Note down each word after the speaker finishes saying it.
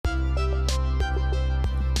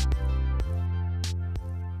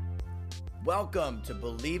Welcome to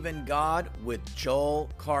Believe in God with Joel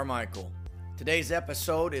Carmichael. Today's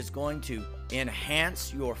episode is going to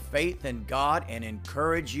enhance your faith in God and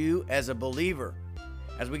encourage you as a believer.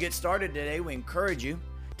 As we get started today, we encourage you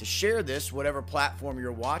to share this, whatever platform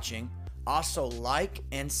you're watching. Also like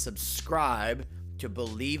and subscribe to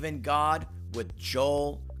Believe in God with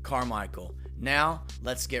Joel Carmichael. Now,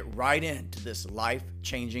 let's get right into this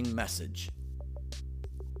life-changing message.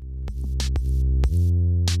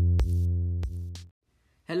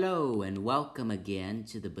 Hello and welcome again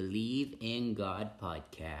to the Believe in God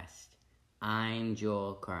podcast. I'm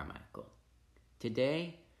Joel Carmichael.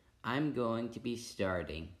 Today, I'm going to be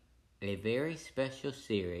starting a very special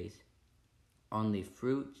series on the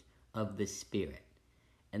fruit of the Spirit.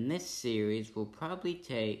 And this series will probably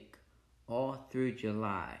take all through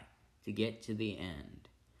July to get to the end.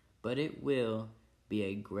 But it will be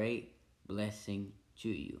a great blessing to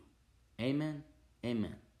you. Amen.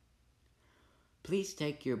 Amen. Please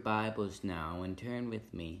take your Bibles now and turn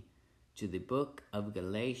with me to the book of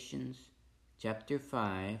Galatians, chapter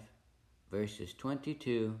 5, verses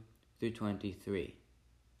 22 through 23.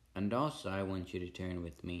 And also I want you to turn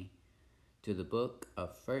with me to the book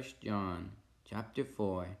of 1 John, chapter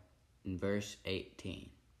 4, and verse 18.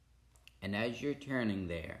 And as you're turning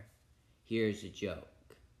there, here's a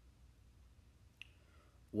joke.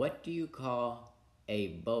 What do you call a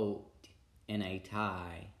boat and a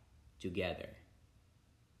tie together?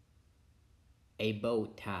 A bow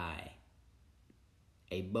tie.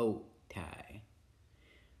 A bow tie.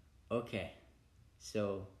 Okay,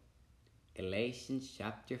 so Galatians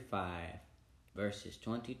chapter 5, verses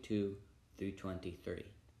 22 through 23.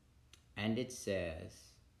 And it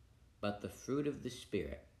says, "But the fruit of the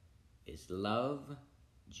Spirit is love,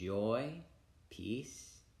 joy,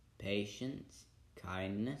 peace, patience,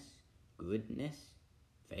 kindness, goodness,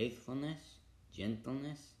 faithfulness,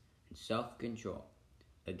 gentleness, and self-control.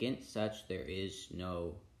 Against such there is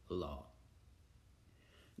no law."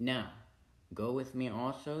 Now, go with me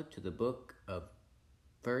also to the book of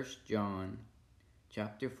 1 John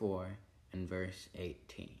chapter 4 and verse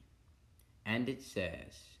 18. And it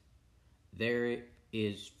says, there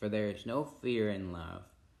is no fear in love,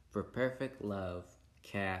 for perfect love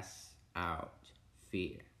casts out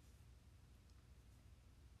fear.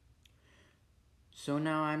 So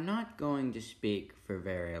now I'm not going to speak for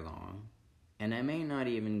very long, and I may not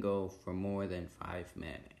even go for more than 5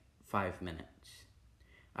 minutes.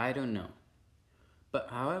 I don't know.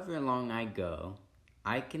 But however long I go,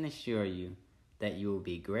 I can assure you that you will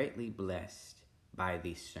be greatly blessed by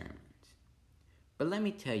these sermons. But let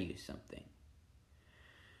me tell you something.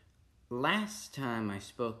 Last time I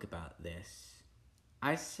spoke about this,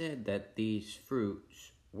 I said that these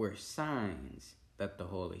fruits were signs that the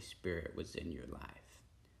Holy Spirit was in your life.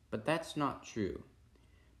 But that's not true.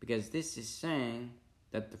 Because this is saying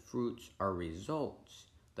that the fruits are results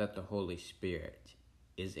that the Holy Spirit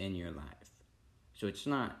is in your life. So it's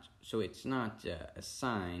not a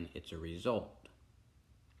sign, it's a result.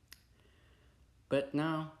 But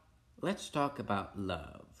now, let's talk about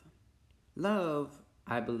love. Love,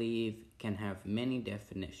 I believe, can have many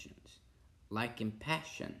definitions. Like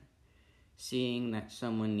compassion, seeing that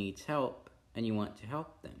someone needs help and you want to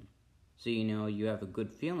help them. So you have a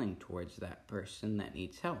good feeling towards that person that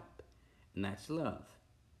needs help. And that's love.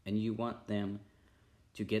 And you want them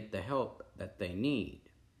to get the help that they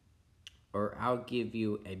need. Or I'll give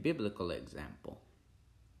you a biblical example.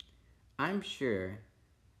 I'm sure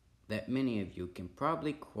that many of you can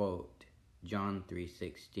probably quote John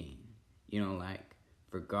 3:16. Like,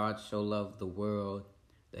 "For God so loved the world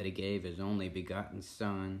that he gave his only begotten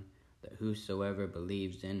Son, that whosoever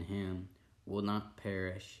believes in him will not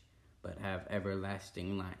perish, but have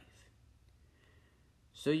everlasting life."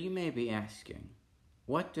 So you may be asking,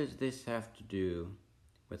 what does this have to do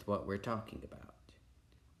with what we're talking about?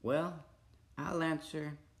 Well, I'll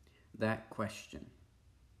answer that question.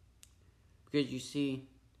 Because you see,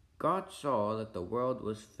 God saw that the world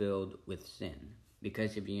was filled with sin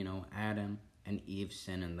because of, Adam and Eve's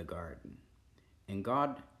sin in the garden. And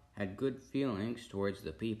God had good feelings towards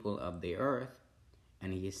the people of the earth,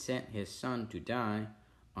 and he sent his Son to die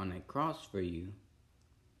on a cross for you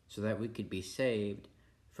so that we could be saved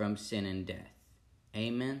from sin and death.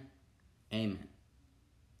 Amen? Amen.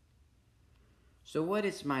 So what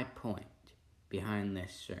is my point behind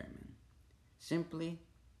this sermon? Simply,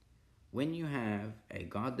 when you have a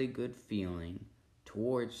godly good feeling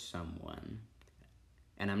towards someone,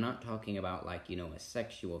 and I'm not talking about a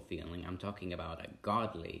sexual feeling, I'm talking about a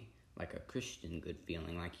godly, like a Christian good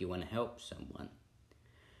feeling, like you want to help someone.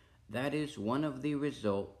 That is one of the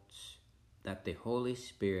results that the Holy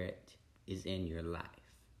Spirit is in your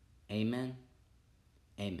life. Amen.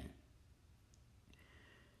 Amen.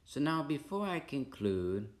 So now, before I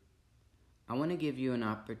conclude, I want to give you an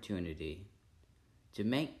opportunity to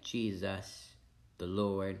make Jesus the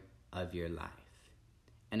Lord of your life.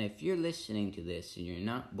 And if you're listening to this and you're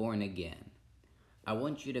not born again, I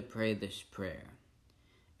want you to pray this prayer.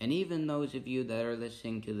 And even those of you that are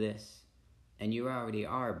listening to this and you already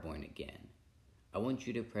are born again, I want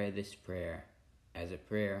you to pray this prayer as a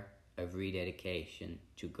prayer of rededication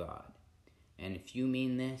to God. And if you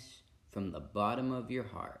mean this from the bottom of your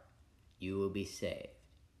heart, you will be saved.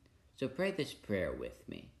 So pray this prayer with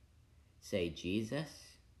me. Say, Jesus,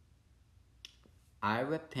 I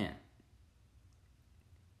repent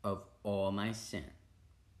of all my sin.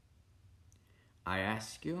 I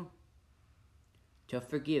ask you to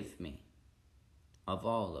forgive me of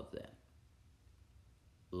all of them.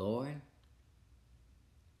 Lord,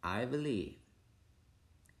 I believe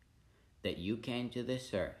that you came to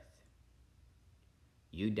this earth.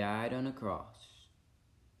 You died on a cross,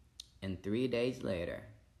 and 3 days later,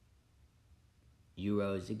 you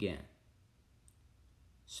rose again,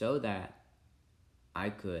 so that I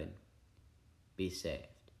could be saved.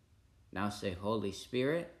 Now say, Holy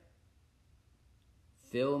Spirit,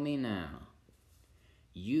 fill me now.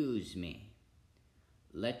 Use me.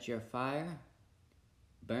 Let your fire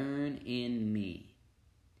burn in me.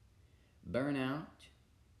 Burn out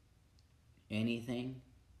anything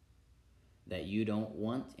that you don't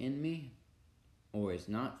want in me or is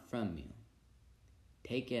not from you.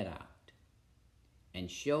 Take it out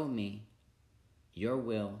and show me your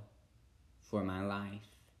will for my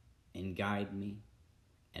life and guide me,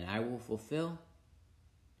 and I will fulfill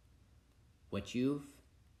what you've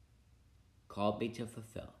called me to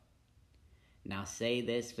fulfill. Now say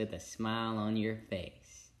this with a smile on your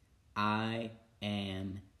face. I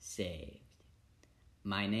am saved.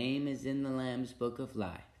 My name is in the Lamb's Book of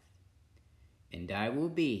Life, and I will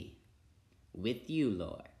be with you,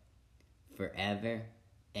 Lord, forever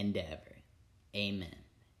and ever. Amen.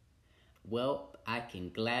 Well, I can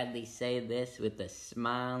gladly say this with a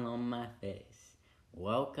smile on my face.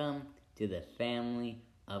 Welcome to the family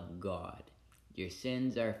of God. Your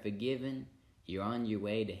sins are forgiven. You're on your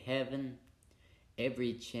way to heaven.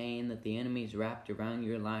 Every chain that the enemy's wrapped around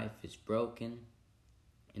your life is broken.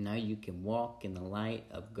 And now you can walk in the light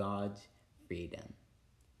of God's freedom.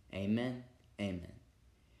 Amen. Amen.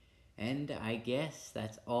 And I guess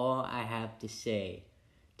that's all I have to say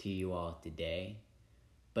to you all today.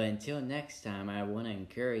 But until next time, I want to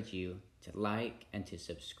encourage you to like and to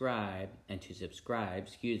subscribe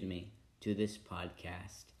to this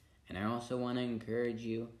podcast. And I also want to encourage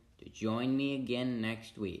you to join me again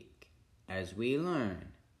next week as we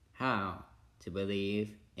learn how to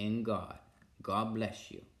believe in God. God bless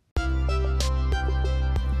you.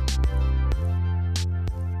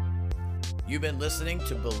 You've been listening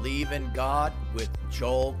to Believe in God with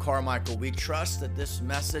Joel Carmichael. We trust that this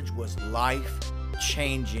message was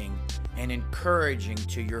life-changing and encouraging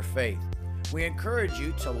to your faith. We encourage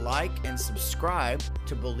you to like and subscribe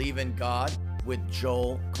to Believe in God with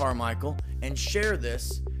Joel Carmichael and share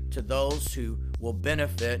this to those who will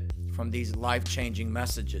benefit from these life-changing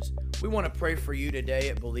messages. We want to pray for you today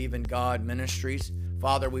at Believe in God Ministries.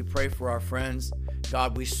 Father, we pray for our friends.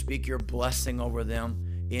 God, we speak your blessing over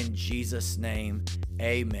them in Jesus' name.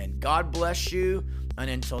 Amen. God bless you. And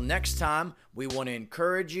until next time, we want to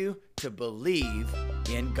encourage you to believe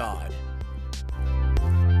in God.